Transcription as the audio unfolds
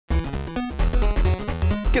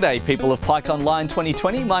G'day people of PikeOnline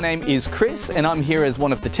 2020, my name is Chris and I'm here as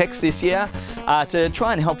one of the techs this year to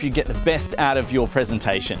try and help you get the best out of your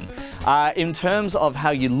presentation. In terms of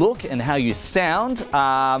how you look and how you sound,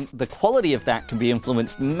 the quality of that can be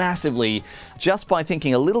influenced massively just by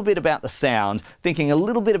thinking a little bit about the sound, thinking a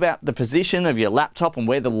little bit about the position of your laptop and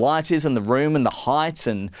where the light is in the room and the height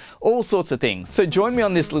and all sorts of things. So join me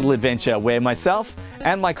on this little adventure where myself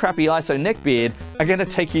and my crappy ISO neckbeard are going to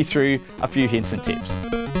take you through a few hints and tips.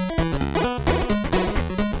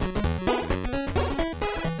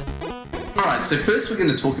 Alright, so first we're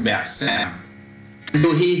going to talk about sound.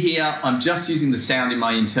 You'll hear here, I'm just using the sound in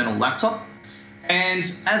my internal laptop, and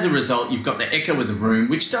as a result you've got the echo of the room,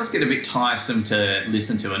 which does get a bit tiresome to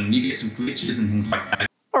listen to, and you get some glitches and things like that.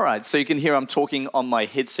 Alright, so you can hear I'm talking on my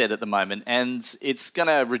headset at the moment, and it's going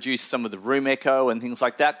to reduce some of the room echo and things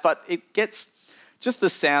like that, but it gets, just the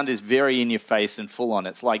sound is very in your face and full on.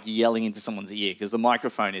 It's like yelling into someone's ear because the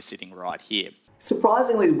microphone is sitting right here.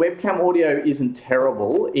 Surprisingly, the webcam audio isn't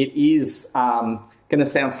terrible. It is going to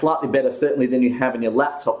sound slightly better certainly than you have in your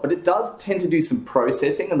laptop, but it does tend to do some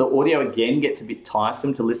processing and the audio again gets a bit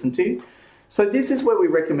tiresome to listen to. So this is where we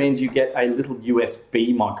recommend you get a little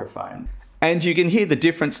USB microphone. And you can hear the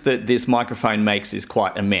difference that this microphone makes is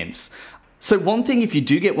quite immense. So one thing, if you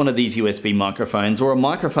do get one of these USB microphones or a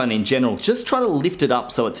microphone in general, just try to lift it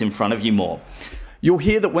up so it's in front of you more. You'll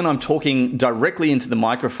hear that when I'm talking directly into the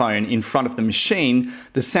microphone in front of the machine,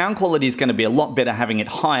 the sound quality is going to be a lot better having it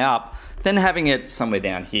high up than having it somewhere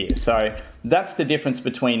down here. So that's the difference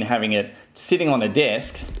between having it sitting on a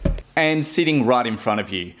desk and sitting right in front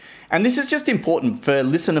of you. And this is just important for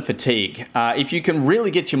listener fatigue. If you can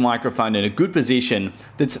really get your microphone in a good position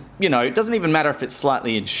that's, it doesn't even matter if it's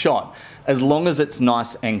slightly in shot, as long as it's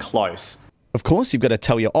nice and close. Of course, you've got to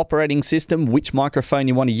tell your operating system which microphone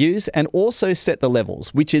you want to use and also set the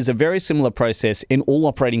levels, which is a very similar process in all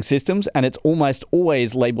operating systems, and it's almost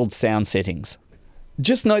always labeled sound settings.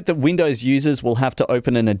 Just note that Windows users will have to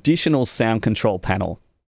open an additional sound control panel.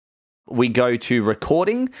 We go to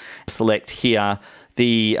recording, select here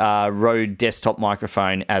the Rode desktop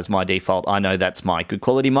microphone as my default. I know that's my good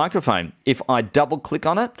quality microphone. If I double click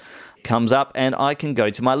on it, it comes up and I can go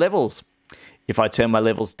to my levels. If I turn my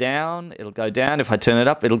levels down, it'll go down. If I turn it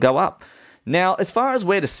up, it'll go up. Now, as far as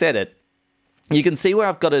where to set it, you can see where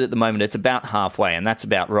I've got it at the moment. It's about halfway, and that's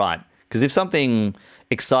about right. Because if something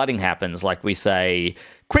exciting happens, like we say,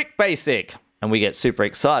 quick basic, and we get super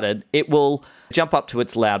excited, it will jump up to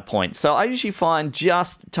its loud point. So I usually find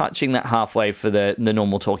just touching that halfway for the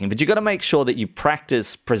normal talking. But you've got to make sure that you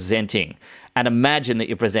practice presenting and imagine that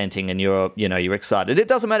you're presenting and you're excited. It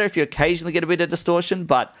doesn't matter if you occasionally get a bit of distortion,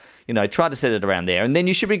 but try to set it around there, and then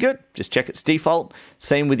you should be good. Just check its default.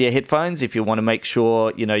 Same with your headphones. If you want to make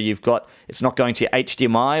sure it's not going to your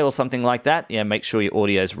HDMI or something like that, make sure your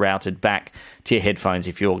audio is routed back to your headphones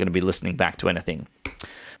if you're going to be listening back to anything.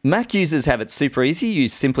 Mac users have it super easy. You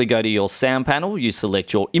simply go to your sound panel, you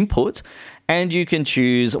select your input, and you can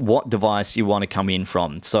choose what device you want to come in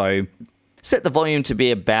from. So set the volume to be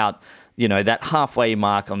about, that halfway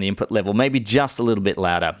mark on the input level, maybe just a little bit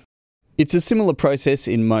louder. It's a similar process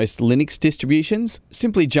in most Linux distributions.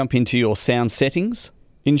 Simply jump into your sound settings,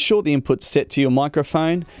 ensure the input's set to your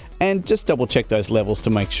microphone, and just double check those levels to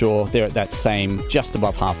make sure they're at that same just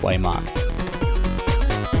above halfway mark.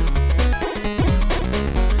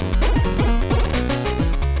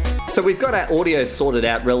 So we've got our audio sorted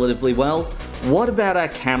out relatively well. What about our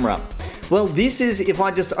camera? Well, this is, if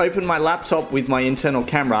I just open my laptop with my internal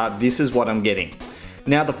camera, this is what I'm getting.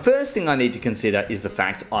 Now, the first thing I need to consider is the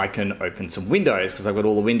fact I can open some windows because I've got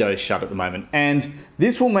all the windows shut at the moment. And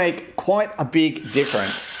this will make quite a big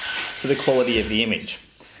difference to the quality of the image.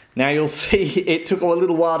 Now, you'll see it took a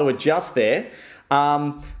little while to adjust there,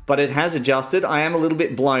 but it has adjusted. I am a little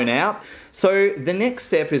bit blown out. So the next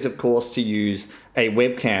step is, of course, to use a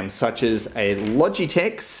webcam such as a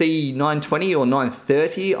Logitech C920 or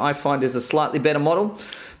 930, I find is a slightly better model.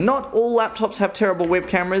 Not all laptops have terrible web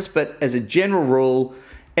cameras, but as a general rule,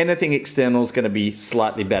 anything external is going to be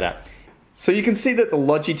slightly better. So you can see that the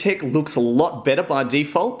Logitech looks a lot better by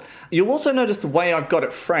default. You'll also notice the way I've got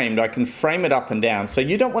it framed. I can frame it up and down. So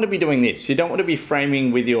you don't want to be doing this. You don't want to be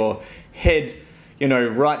framing with your head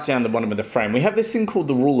right down the bottom of the frame. We have this thing called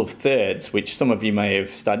the rule of thirds, which some of you may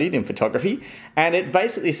have studied in photography. And it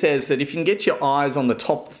basically says that if you can get your eyes on the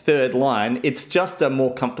top third line, it's just a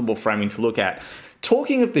more comfortable framing to look at.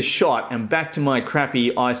 Talking of the shot, and back to my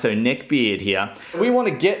crappy ISO neckbeard here, we want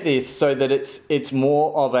to get this so that it's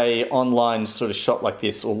more of a online sort of shot like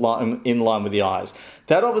this, or in line with the eyes.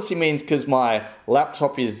 That obviously means, because my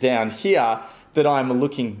laptop is down here, that I'm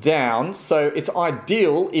looking down. So it's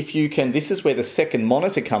ideal if you can, this is where the second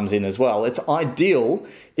monitor comes in as well. It's ideal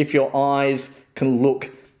if your eyes can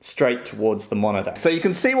look straight towards the monitor. So you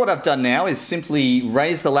can see what I've done now is simply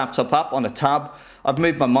raise the laptop up on a tub. I've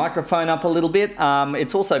moved my microphone up a little bit.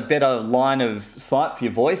 It's also better line of sight for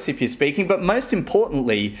your voice if you're speaking, but most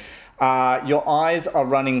importantly, your eyes are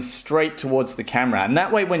running straight towards the camera. And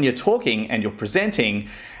that way when you're talking and you're presenting,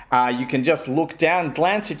 you can just look down,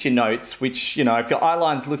 glance at your notes, which, you know, if your eye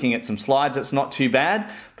line's looking at some slides, it's not too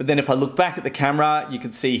bad. But then if I look back at the camera, you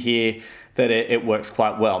can see here that it works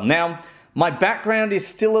quite well. Now, my background is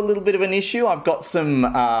still a little bit of an issue. I've got some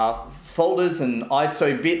folders and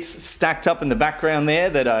ISO bits stacked up in the background there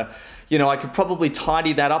that are, you know, I could probably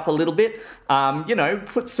tidy that up a little bit. You know,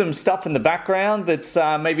 put some stuff in the background that's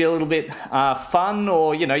maybe a little bit fun,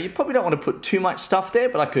 or, you know, you probably don't want to put too much stuff there,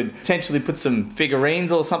 but I could potentially put some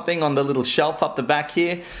figurines or something on the little shelf up the back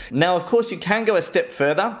here. Now, of course, you can go a step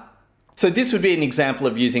further. So this would be an example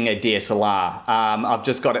of using a DSLR. I've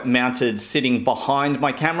just got it mounted sitting behind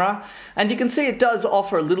my camera, and you can see it does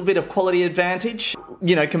offer a little bit of quality advantage.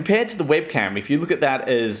 You know, compared to the webcam, if you look at that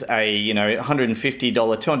as a, you know, $150,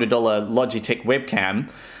 $200 Logitech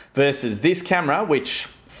webcam versus this camera, which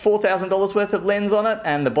 $4,000 worth of lens on it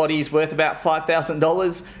and the body's worth about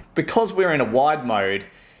 $5,000, because we're in a wide mode,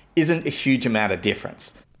 isn't a huge amount of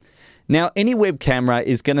difference. Now, any web camera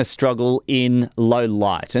is going to struggle in low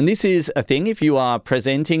light. And this is a thing, if you are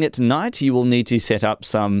presenting at night, you will need to set up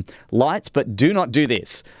some lights, but do not do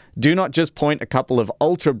this. Do not just point a couple of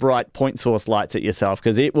ultra bright point source lights at yourself,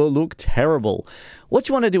 because it will look terrible. What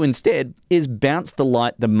you want to do instead is bounce the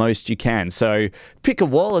light the most you can. So pick a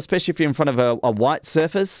wall, especially if you're in front of a white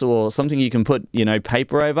surface or something you can put, you know,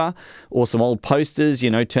 paper over, or some old posters, you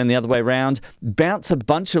know, turn the other way around. Bounce a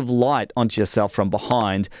bunch of light onto yourself from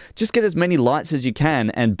behind. Just get as many lights as you can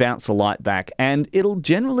and bounce the light back, and it'll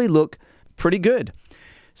generally look pretty good.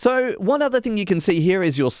 So one other thing you can see here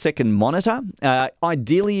is your second monitor.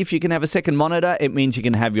 Ideally, if you can have a second monitor, it means you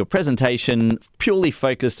can have your presentation purely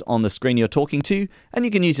focused on the screen you're talking to, and you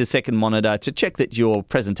can use your second monitor to check that your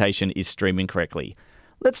presentation is streaming correctly.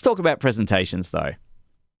 Let's talk about presentations though.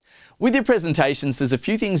 With your presentations, there's a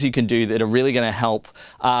few things you can do that are really going to help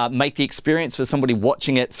make the experience for somebody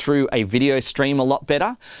watching it through a video stream a lot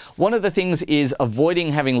better. One of the things is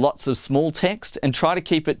avoiding having lots of small text, and try to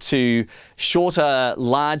keep it to shorter,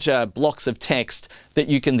 larger blocks of text that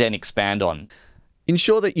you can then expand on.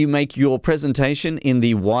 Ensure that you make your presentation in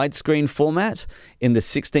the widescreen format in the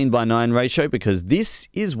 16:9 ratio, because this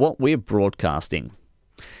is what we're broadcasting.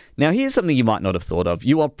 Now, here's something you might not have thought of.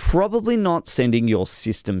 You are probably not sending your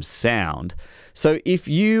system sound. So if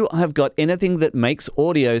you have got anything that makes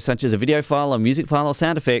audio, such as a video file, or music file, or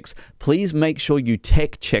sound effects, please make sure you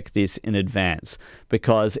tech check this in advance,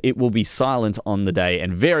 because it will be silent on the day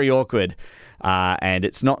and very awkward. And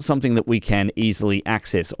it's not something that we can easily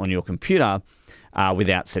access on your computer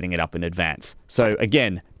without setting it up in advance. So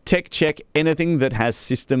again, tech check anything that has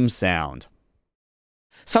system sound.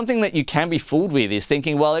 Something that you can be fooled with is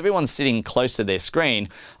thinking, well, everyone's sitting close to their screen,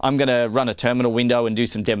 I'm going to run a terminal window and do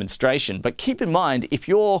some demonstration. But keep in mind, if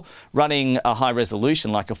you're running a high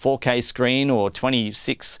resolution like a 4K screen or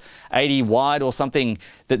 2680 wide or something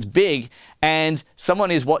that's big, and someone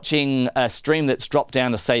is watching a stream that's dropped down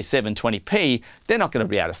to, say, 720p, they're not going to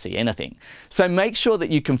be able to see anything. So make sure that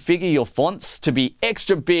you configure your fonts to be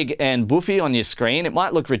extra big and boofy on your screen. It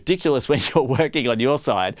might look ridiculous when you're working on your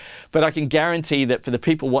side, but I can guarantee that for the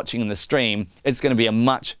people watching in the stream, it's going to be a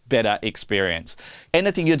much better experience.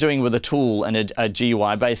 Anything you're doing with a tool and a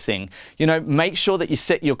GUI-based thing, you know, make sure that you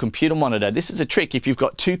set your computer monitor. This is a trick. If you've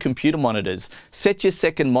got two computer monitors, set your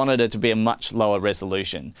second monitor to be a much lower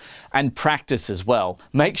resolution. And practice as well.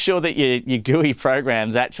 Make sure that your GUI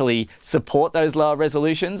programs actually support those lower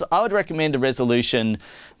resolutions. I would recommend a resolution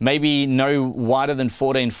maybe no wider than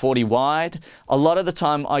 1440 wide. A lot of the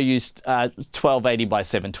time I use 1280 by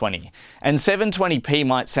 720. And 720p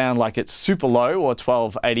might sound like it's super low, or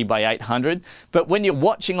 1280 by 800, but when you're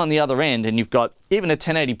watching on the other end and you've got even a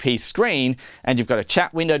 1080p screen and you've got a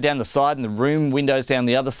chat window down the side and the room windows down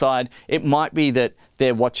the other side, it might be that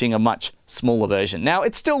they're watching a much smaller version. Now,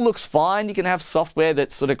 it still looks fine. You can have software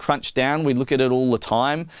that's sort of crunched down. We look at it all the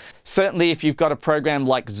time. Certainly, if you've got a program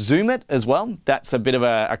like Zoom It as well, that's a bit of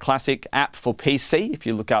a classic app for PC. If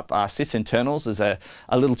you look up sysinternals, there's a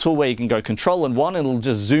little tool where you can go Control and 1, and it'll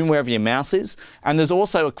just zoom wherever your mouse is. And there's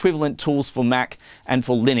also equivalent tools for Mac and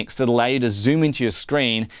for Linux that allow you to zoom into your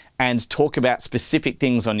screen and talk about specific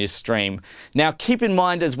things on your stream. Now, keep in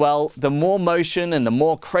mind as well, the more motion and the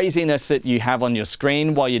more craziness that you have on your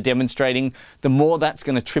screen while you're demonstrating, the more that's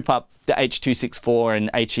going to trip up the H.264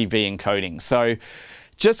 and HEV encoding. So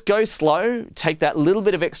just go slow, take that little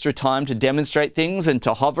bit of extra time to demonstrate things and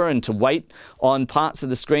to hover and to wait on parts of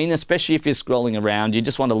the screen, especially if you're scrolling around. You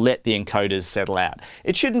just want to let the encoders settle out.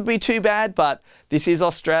 It shouldn't be too bad, but this is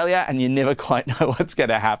Australia and you never quite know what's going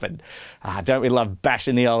to happen. Don't we love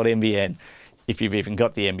bashing the old NBN, if you've even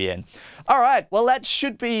got the NBN. All right, well, that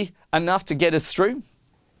should be enough to get us through.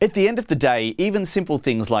 At the end of the day, even simple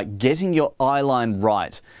things like getting your eye line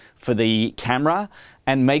right for the camera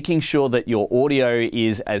and making sure that your audio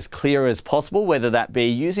is as clear as possible, whether that be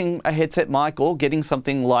using a headset mic or getting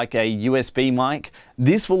something like a USB mic,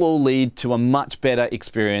 this will all lead to a much better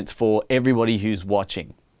experience for everybody who's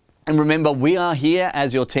watching. And remember, we are here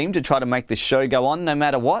as your team to try to make this show go on no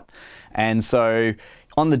matter what. And so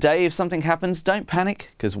on the day if something happens, don't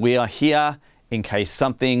panic, because we are here in case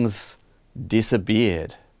something's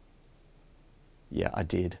disappeared. Yeah, I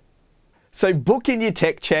did. So book in your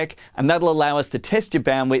tech check, and that'll allow us to test your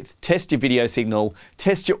bandwidth, test your video signal,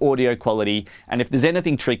 test your audio quality, and if there's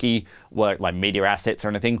anything tricky, like media assets or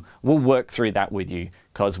anything, we'll work through that with you,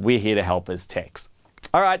 because we're here to help as techs.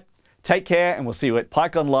 All right, take care, and we'll see you at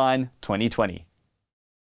PikeOnline 2020.